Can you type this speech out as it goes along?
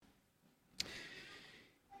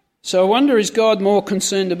So I wonder, is God more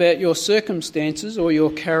concerned about your circumstances or your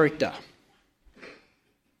character?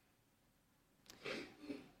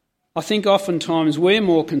 I think oftentimes we're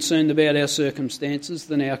more concerned about our circumstances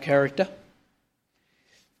than our character.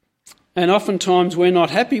 And oftentimes we're not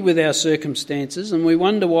happy with our circumstances and we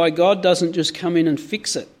wonder why God doesn't just come in and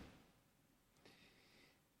fix it.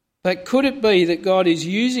 But could it be that God is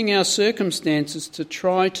using our circumstances to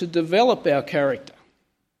try to develop our character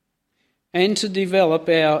and to develop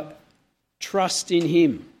our trust in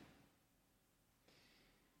Him?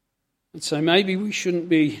 And so maybe we shouldn't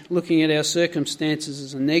be looking at our circumstances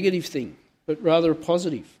as a negative thing, but rather a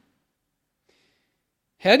positive.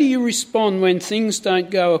 How do you respond when things don't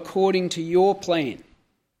go according to your plan,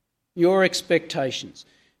 your expectations,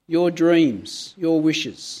 your dreams, your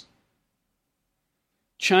wishes?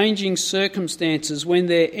 Changing circumstances when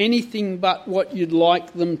they're anything but what you'd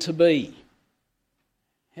like them to be.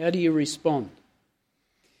 How do you respond?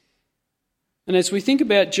 And as we think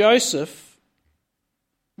about Joseph,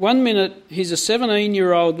 one minute he's a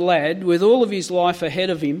 17-year-old lad with all of his life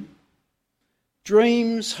ahead of him,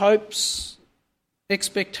 dreams, hopes,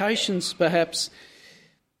 expectations perhaps.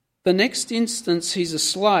 The next instance he's a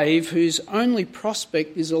slave whose only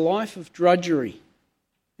prospect is a life of drudgery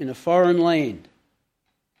in a foreign land.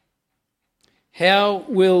 How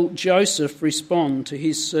will Joseph respond to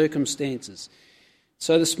his circumstances?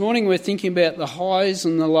 So this morning we're thinking about the highs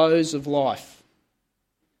and the lows of life,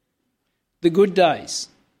 the good days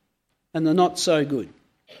and the not so good.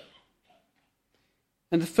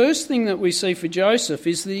 And the first thing that we see for Joseph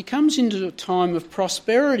is that he comes into a time of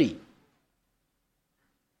prosperity.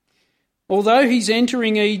 Although he's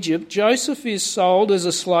entering Egypt, Joseph is sold as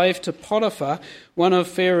a slave to Potiphar, one of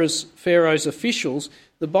Pharaoh's officials.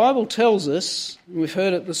 The Bible tells us, and we've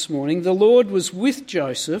heard it this morning, the Lord was with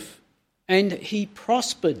Joseph and he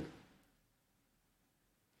prospered.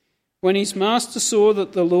 When his master saw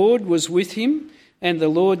that the Lord was with him and the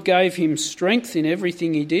Lord gave him strength in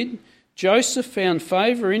everything he did, Joseph found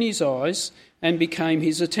favour in his eyes and became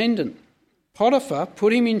his attendant. Potiphar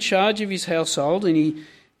put him in charge of his household and he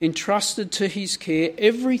entrusted to his care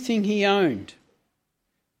everything he owned.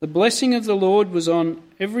 The blessing of the Lord was on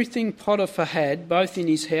everything Potiphar had, both in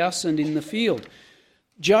his house and in the field.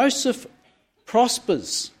 Joseph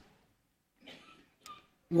prospers.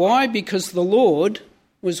 Why? Because the Lord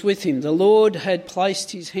was with him. The Lord had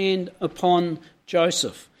placed his hand upon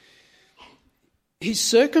Joseph. His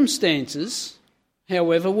circumstances,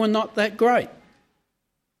 however, were not that great.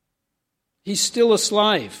 He's still a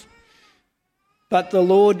slave, but the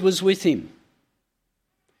Lord was with him.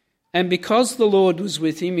 And because the Lord was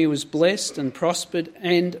with him, he was blessed and prospered,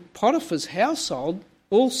 and Potiphar's household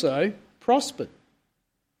also prospered.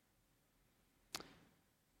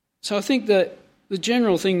 So I think that the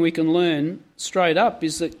general thing we can learn straight up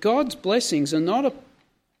is that God's blessings are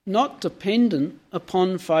not dependent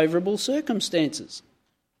upon favourable circumstances.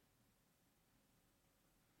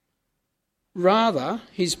 Rather,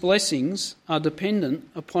 his blessings are dependent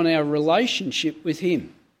upon our relationship with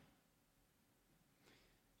him.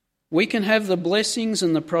 We can have the blessings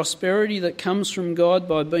and the prosperity that comes from God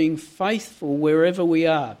by being faithful wherever we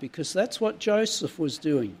are, because that's what Joseph was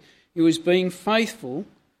doing. He was being faithful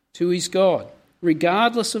to his God,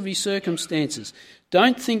 regardless of his circumstances.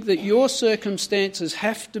 Don't think that your circumstances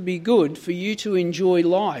have to be good for you to enjoy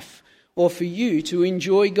life or for you to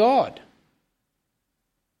enjoy God.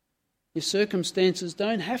 Your circumstances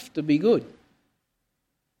don't have to be good.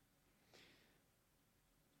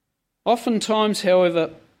 Oftentimes, however,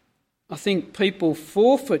 I think people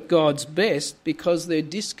forfeit God's best because they're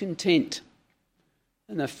discontent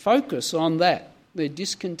and they focus on that, their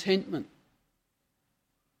discontentment.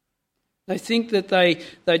 They think that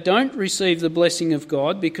they don't receive the blessing of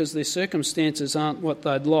God because their circumstances aren't what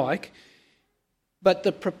they'd like, but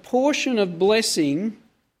the proportion of blessing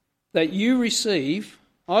that you receive,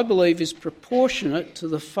 I believe, is proportionate to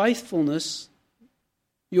the faithfulness,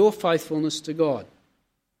 your faithfulness to God.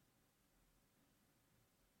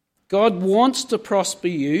 God wants to prosper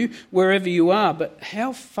you wherever you are, but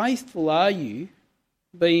how faithful are you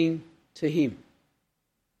being to him?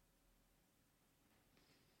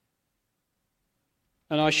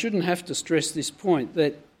 And I shouldn't have to stress this point,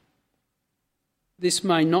 that this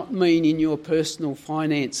may not mean in your personal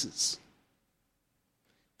finances.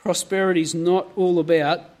 Prosperity is not all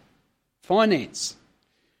about finance.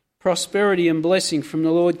 Prosperity and blessing from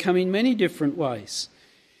the Lord come in many different ways.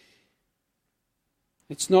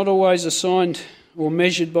 It's not always assigned or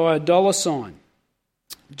measured by a dollar sign.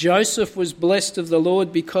 Joseph was blessed of the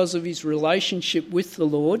Lord because of his relationship with the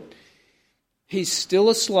Lord. He's still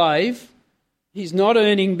a slave. He's not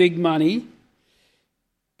earning big money,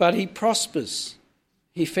 But he prospers.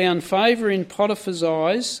 He found favour in Potiphar's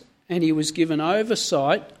eyes, and he was given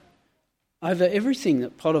oversight over everything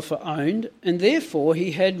that Potiphar owned, and therefore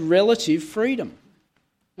he had relative freedom.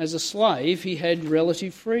 As a slave, he had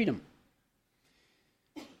relative freedom.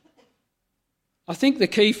 I think the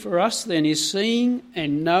key for us then is seeing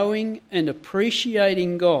and knowing and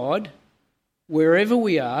appreciating God wherever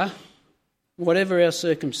we are, whatever our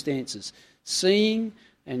circumstances. Seeing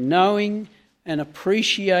and knowing and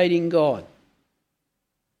appreciating God.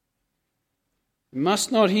 We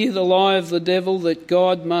must not hear the lie of the devil that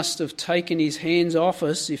God must have taken his hands off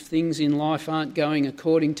us if things in life aren't going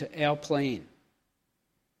according to our plan.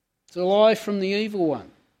 It's a lie from the evil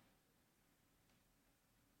one.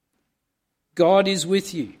 God is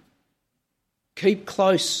with you. Keep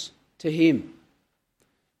close to him.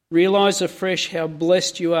 Realise afresh how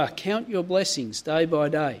blessed you are. Count your blessings day by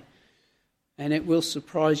day, and it will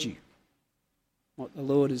surprise you what the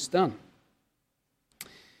Lord has done.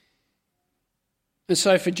 And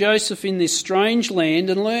so for Joseph in this strange land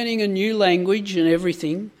and learning a new language and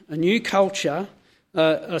everything, a new culture,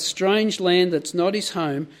 a strange land that's not his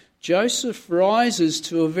home, Joseph rises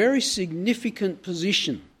to a very significant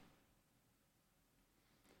position.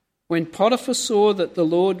 When Potiphar saw that the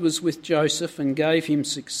Lord was with Joseph and gave him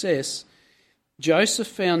success, Joseph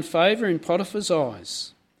found favour in Potiphar's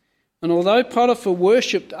eyes. And although Potiphar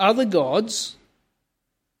worshipped other gods,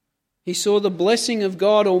 he saw the blessing of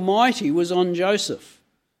God Almighty was on Joseph.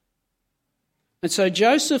 And so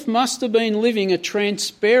Joseph must have been living a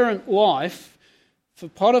transparent life for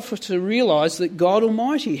Potiphar to realise that God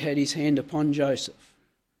Almighty had his hand upon Joseph.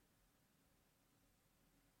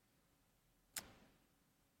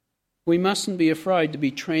 We mustn't be afraid to be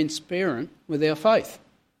transparent with our faith.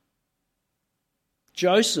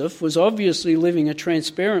 Joseph was obviously living a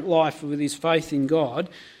transparent life with his faith in God,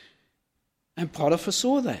 and Potiphar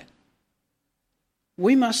saw that.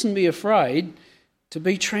 We mustn't be afraid to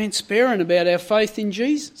be transparent about our faith in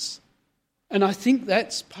Jesus. And I think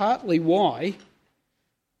that's partly why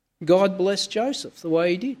God blessed Joseph the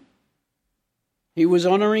way he did. He was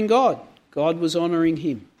honouring God. God was honouring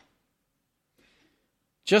him.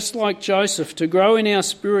 Just like Joseph, to grow in our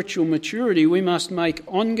spiritual maturity, we must make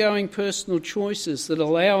ongoing personal choices that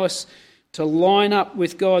allow us to line up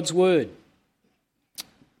with God's word.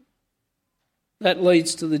 That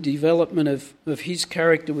leads to the development of his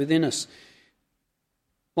character within us.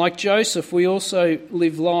 Like Joseph, we also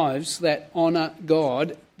live lives that honour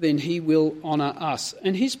God, then he will honour us.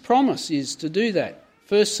 And his promise is to do that.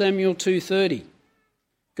 1 Samuel 2:30.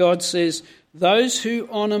 God says, "Those who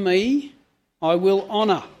honour me, I will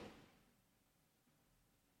honour."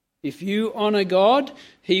 If you honour God,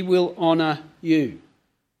 he will honour you.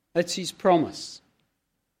 That's his promise.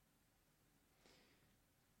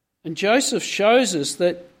 And Joseph shows us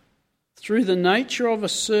that through the nature of a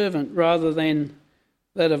servant rather than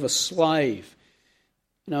that of a slave.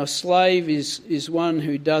 You know, a slave is one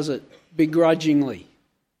who does it begrudgingly.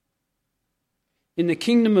 In the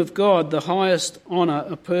kingdom of God, the highest honour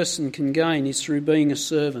a person can gain is through being a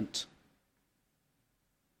servant.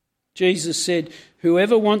 Jesus said,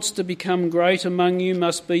 "Whoever wants to become great among you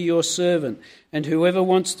must be your servant, and whoever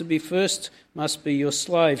wants to be first must be your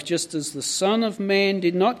slave, just as the Son of Man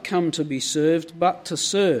did not come to be served, but to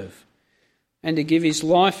serve, and to give his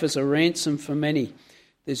life as a ransom for many."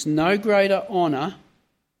 There's no greater honour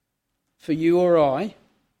for you or I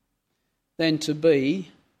than to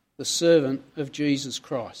be the servant of Jesus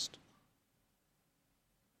Christ.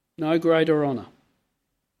 No greater honour.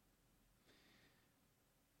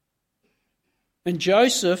 And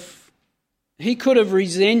Joseph, he could have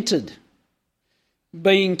resented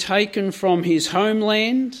being taken from his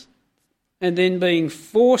homeland and then being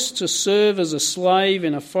forced to serve as a slave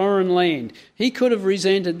in a foreign land. He could have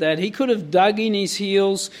resented that. He could have dug in his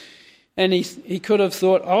heels and he could have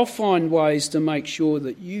thought, "I'll find ways to make sure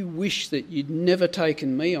that you wish that you'd never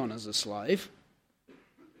taken me on as a slave."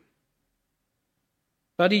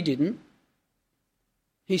 But he didn't.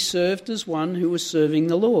 He served as one who was serving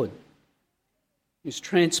the Lord. He was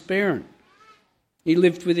transparent. He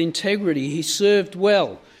lived with integrity. He served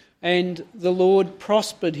well, and the Lord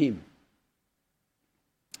prospered him.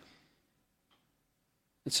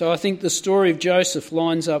 And so I think the story of Joseph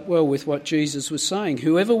lines up well with what Jesus was saying.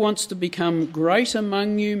 Whoever wants to become great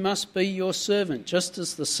among you must be your servant, just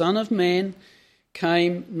as the Son of Man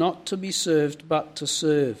came not to be served, but to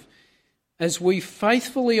serve. As we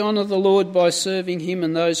faithfully honour the Lord by serving him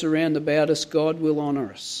and those around about us, God will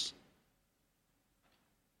honour us.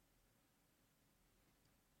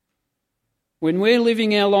 When we're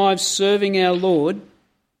living our lives serving our Lord,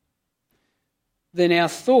 then our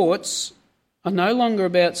thoughts are no longer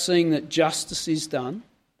about seeing that justice is done,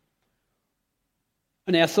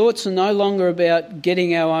 and our thoughts are no longer about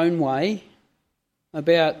getting our own way,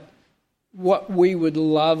 about what we would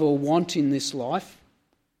love or want in this life.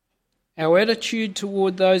 Our attitude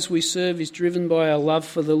toward those we serve is driven by our love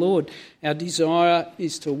for the Lord. Our desire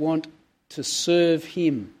is to want to serve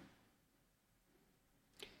him.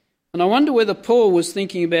 And I wonder whether Paul was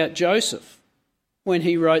thinking about Joseph when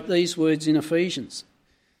he wrote these words in Ephesians.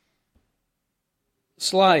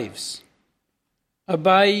 Slaves,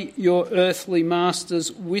 obey your earthly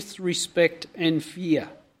masters with respect and fear,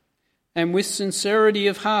 and with sincerity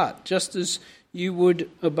of heart, just as you would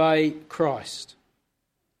obey Christ.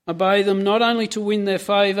 Obey them not only to win their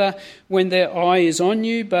favour when their eye is on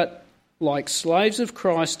you, but like slaves of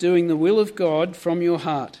Christ, doing the will of God from your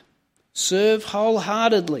heart. Serve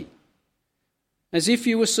wholeheartedly, as if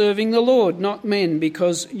you were serving the Lord, not men,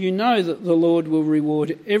 because you know that the Lord will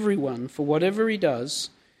reward everyone for whatever he does,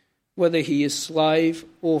 whether he is slave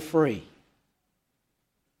or free.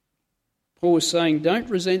 Paul was saying, don't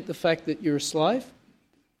resent the fact that you're a slave.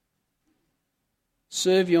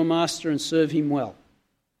 Serve your master and serve him well.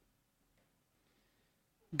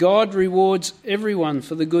 God rewards everyone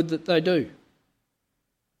for the good that they do.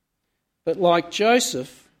 But like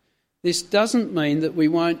Joseph, this doesn't mean that we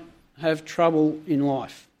won't have trouble in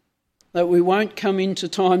life, that we won't come into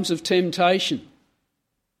times of temptation.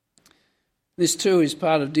 This too is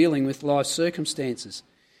part of dealing with life's circumstances.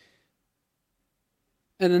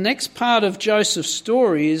 And the next part of Joseph's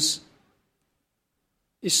story is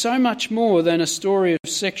so much more than a story of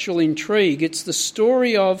sexual intrigue. It's the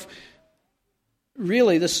story of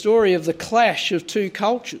the clash of two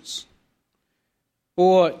cultures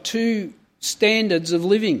or two standards of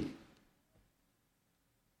living.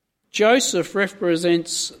 Joseph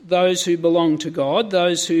represents those who belong to God,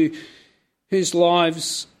 those whose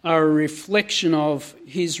lives are a reflection of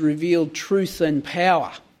his revealed truth and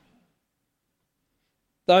power.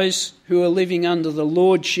 Those who are living under the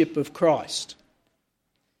lordship of Christ.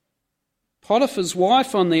 Potiphar's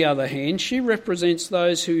wife, on the other hand, she represents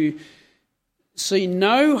those who see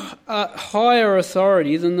no higher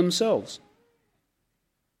authority than themselves,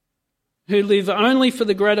 who live only for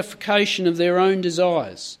the gratification of their own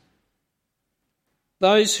desires,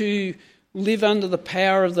 those who live under the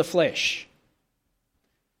power of the flesh.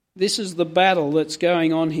 This is the battle that's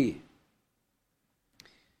going on here.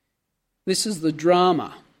 This is the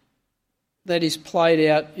drama that is played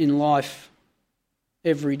out in life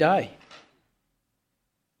every day.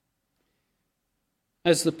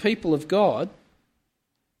 As the people of God,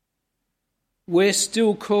 we're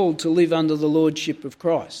still called to live under the lordship of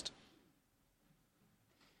Christ.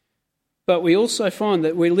 But we also find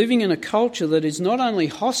that we're living in a culture that is not only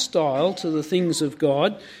hostile to the things of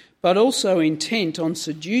God, but also intent on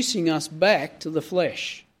seducing us back to the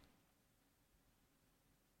flesh.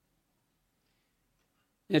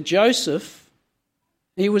 Now Joseph,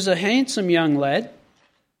 he was a handsome young lad.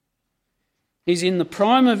 He's in the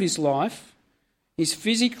prime of his life. He's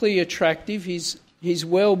physically attractive. He's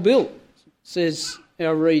well built, says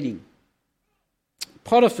our reading.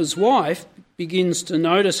 Potiphar's wife begins to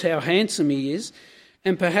notice how handsome he is,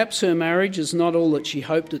 and perhaps her marriage is not all that she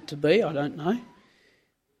hoped it to be, I don't know.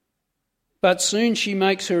 But soon she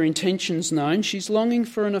makes her intentions known. She's longing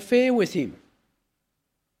for an affair with him.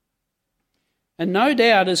 And no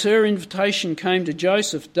doubt as her invitation came to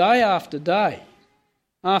Joseph day after day,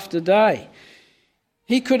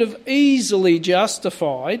 he could have easily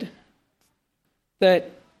justified that,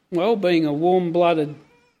 well, being a warm-blooded,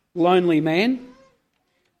 lonely man,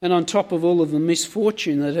 and on top of all of the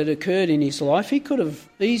misfortune that had occurred in his life, he could have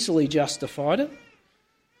easily justified it.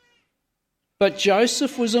 But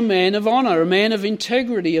Joseph was a man of honour, a man of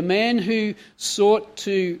integrity, a man who sought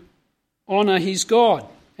to honour his God,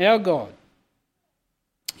 our God.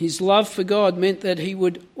 His love for God meant that he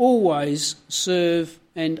would always serve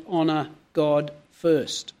and honour God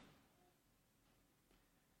first.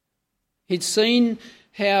 He'd seen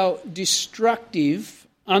how destructive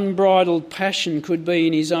unbridled passion could be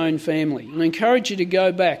in his own family. And I encourage you to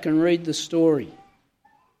go back and read the story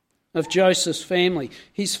of Joseph's family.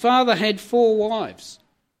 His father had 4 wives,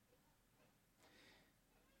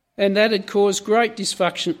 and that had caused great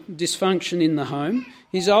dysfunction in the home.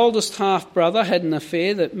 His oldest half-brother had an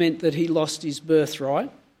affair that meant that he lost his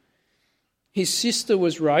birthright. His sister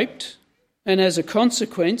was raped, and as a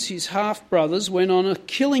consequence, his half-brothers went on a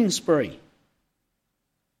killing spree.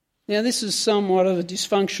 Now, this is somewhat of a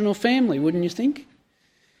dysfunctional family, wouldn't you think?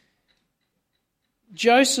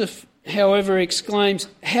 Joseph, however, exclaims,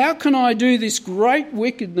 "How can I do this great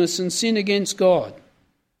wickedness and sin against God?"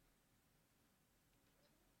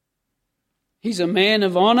 He's a man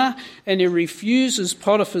of honour, and he refuses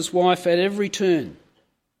Potiphar's wife at every turn.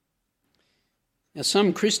 Now,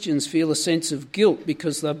 some Christians feel a sense of guilt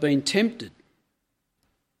because they've been tempted,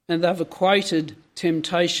 and they've equated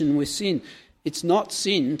temptation with sin. It's not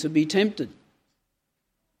sin to be tempted.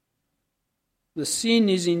 The sin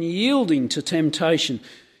is in yielding to temptation,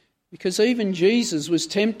 because even Jesus was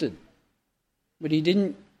tempted, but he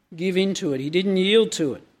didn't give in to it. He didn't yield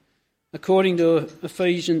to it. According to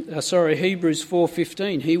Hebrews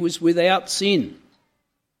 4:15, he was without sin.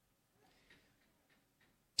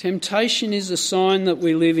 Temptation is a sign that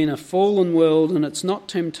we live in a fallen world, and it's not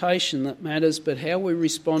temptation that matters, but how we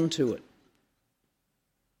respond to it.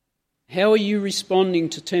 How are you responding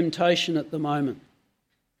to temptation at the moment?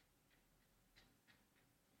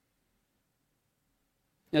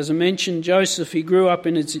 As I mentioned, Joseph, he grew up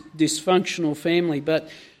in a dysfunctional family, but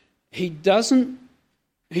he doesn't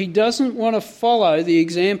want to follow the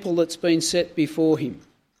example that's been set before him.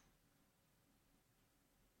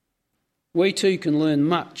 We too can learn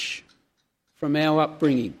much from our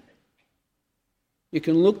upbringing. You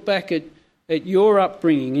can look back at your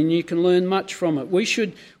upbringing and you can learn much from it. We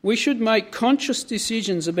should make conscious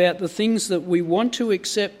decisions about the things that we want to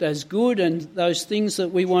accept as good and those things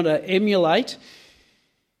that we want to emulate,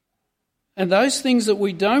 and those things that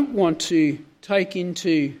we don't want to take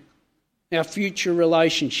into our future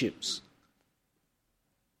relationships.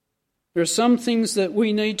 There are some things that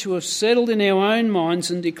we need to have settled in our own minds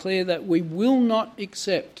and declare that we will not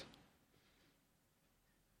accept.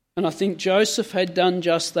 And I think Joseph had done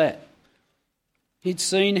just that. He'd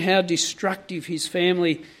seen how destructive his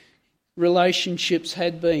family relationships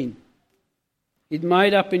had been. He'd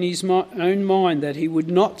made up in his own mind that he would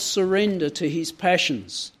not surrender to his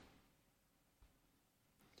passions.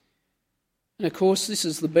 And of course, this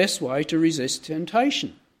is the best way to resist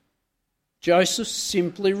temptation. Joseph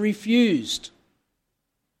simply refused.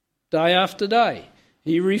 Day after day,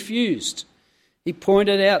 he refused. He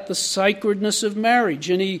pointed out the sacredness of marriage,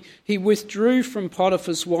 and he withdrew from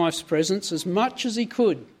Potiphar's wife's presence as much as he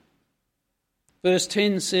could. Verse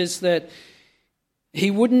 10 says that he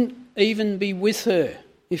wouldn't even be with her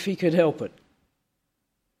if he could help it.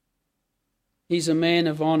 He's a man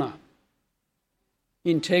of honour,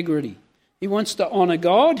 integrity. He wants to honour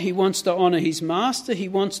God, he wants to honour his master, he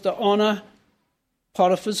wants to honour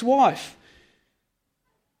Potiphar's wife.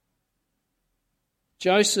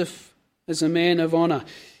 Joseph is a man of honour.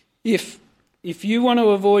 If you want to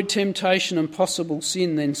avoid temptation and possible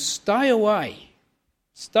sin, then stay away.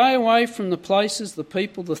 Stay away from the places, the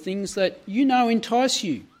people, the things that you know entice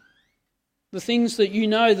you. The things that you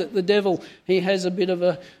know that the devil, he has a bit of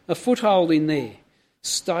a foothold in there.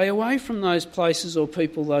 Stay away from those places or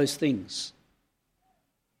people, those things.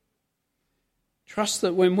 Trust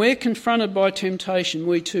that when we're confronted by temptation,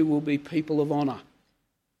 we too will be people of honour.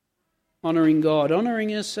 Honouring God,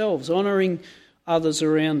 honouring ourselves, honouring others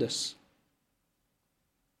around us.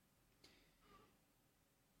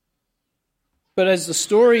 But as the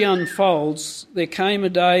story unfolds, there came a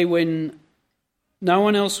day when no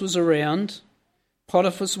one else was around.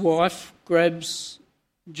 Potiphar's wife grabs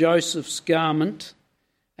Joseph's garment,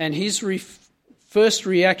 and his first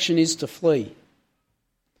reaction is to flee.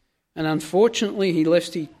 And unfortunately, he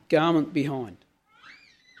left his garment behind.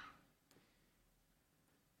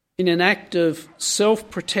 In an act of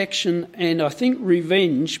self-protection and I think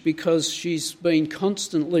revenge, because she's been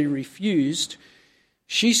constantly refused,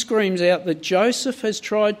 she screams out that Joseph has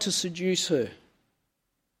tried to seduce her.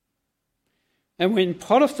 And when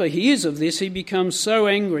Potiphar hears of this, he becomes so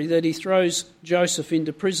angry that he throws Joseph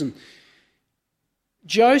into prison.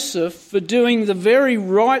 Joseph, for doing the very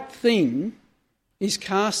right thing, is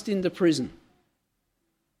cast into prison.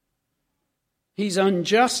 He's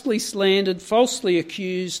unjustly slandered, falsely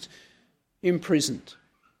accused, imprisoned.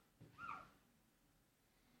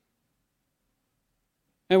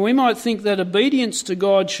 And we might think that obedience to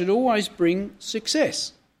God should always bring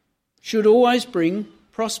success, should always bring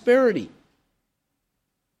prosperity.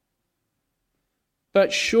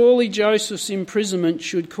 But surely Joseph's imprisonment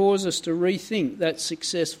should cause us to rethink that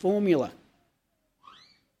success formula.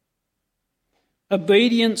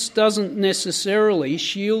 Obedience doesn't necessarily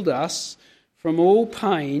shield us from all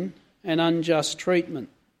pain and unjust treatment.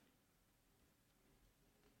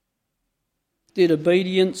 Did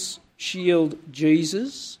obedience shield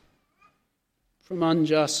Jesus from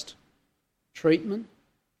unjust treatment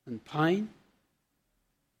and pain?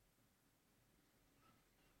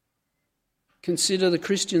 Consider the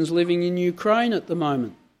Christians living in Ukraine at the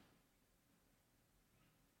moment.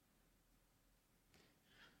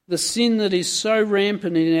 The sin that is so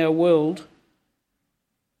rampant in our world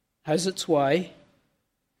has its way,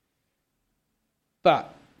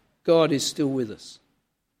 But God is still with us.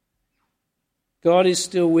 God is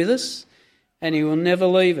still with us, and he will never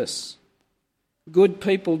leave us. Good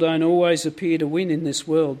people don't always appear to win in this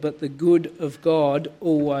world, but the good of God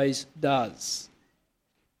always does.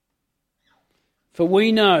 For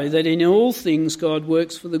we know that in all things God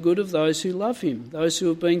works for the good of those who love him, those who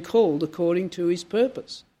have been called according to his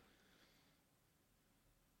purpose.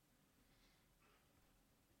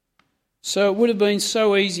 So it would have been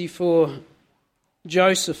so easy for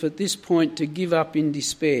Joseph at this point to give up in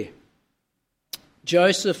despair.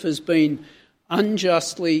 Joseph has been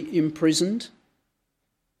unjustly imprisoned.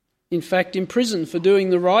 In fact, imprisoned for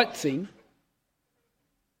doing the right thing.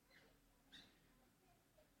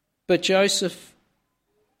 But Joseph,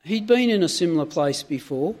 he'd been in a similar place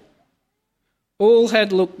before. All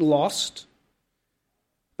had looked lost,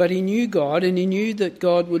 but he knew God, and he knew that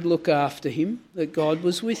God would look after him, that God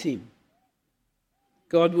was with him.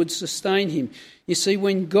 God would sustain him. You see,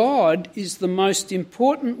 when God is the most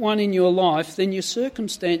important one in your life, then your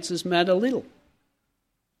circumstances matter little.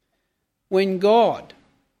 When God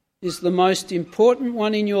is the most important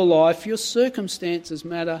one in your life, your circumstances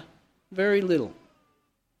matter very little.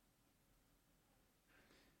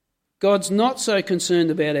 God's not so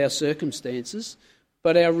concerned about our circumstances,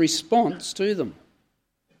 but our response to them.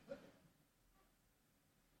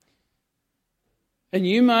 And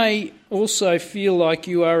you may also feel like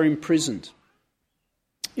you are imprisoned.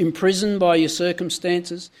 Imprisoned by your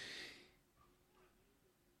circumstances,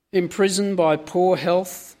 imprisoned by poor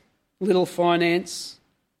health, little finance,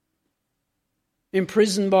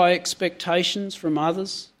 imprisoned by expectations from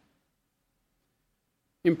others,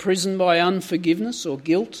 imprisoned by unforgiveness or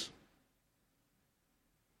guilt.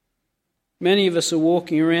 Many of us are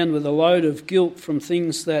walking around with a load of guilt from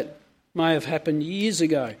things that may have happened years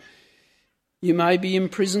ago. You may be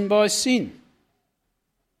imprisoned by sin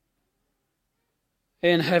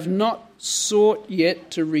and have not sought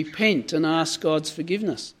yet to repent and ask God's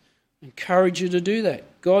forgiveness. I encourage you to do that.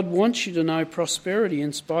 God wants you to know prosperity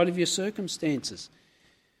in spite of your circumstances.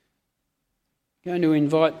 I'm going to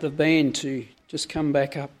invite the band to just come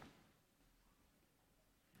back up.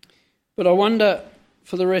 But I wonder,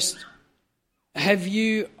 for the rest, have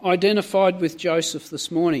you identified with Joseph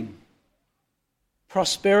this morning?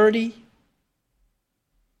 Prosperity,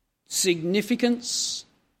 significance,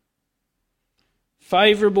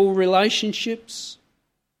 favourable relationships,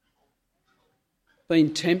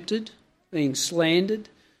 being tempted, being slandered,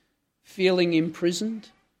 feeling imprisoned.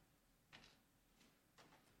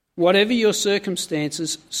 Whatever your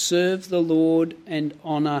circumstances, serve the Lord and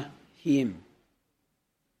honour him.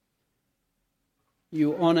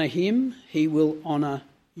 You honour him, he will honour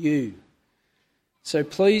you. So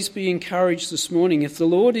please be encouraged this morning. If the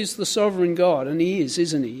Lord is the sovereign God, and he is,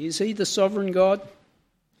 isn't he? Is he the sovereign God?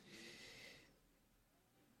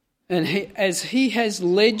 And as he has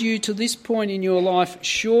led you to this point in your life,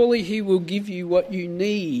 surely he will give you what you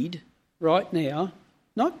need right now,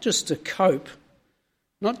 not just to cope,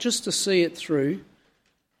 not just to see it through,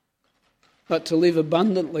 but to live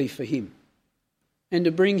abundantly for him and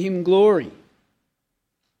to bring him glory.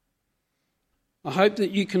 I hope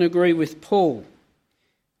that you can agree with Paul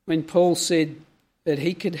when Paul said that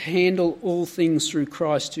he could handle all things through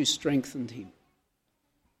Christ who strengthened him.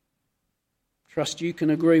 Trust you can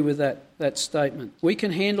agree with that statement. We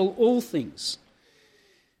can handle all things.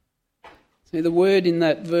 See, the word in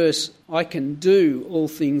that verse, I can do all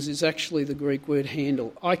things, is actually the Greek word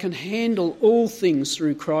handle. I can handle all things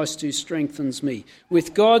through Christ who strengthens me.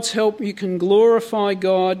 With God's help, you can glorify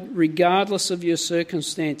God regardless of your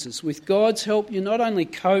circumstances. With God's help, you not only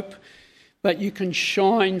cope, but you can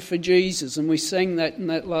shine for Jesus. And we sang that in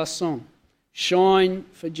that last song. Shine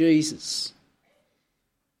for Jesus.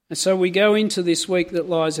 And so we go into this week that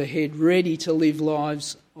lies ahead ready to live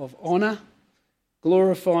lives of honour,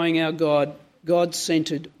 glorifying our God,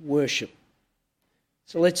 God-centred worship.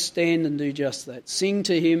 So let's stand and do just that. Sing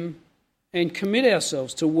to him and commit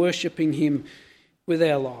ourselves to worshipping him with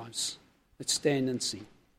our lives. Let's stand and sing.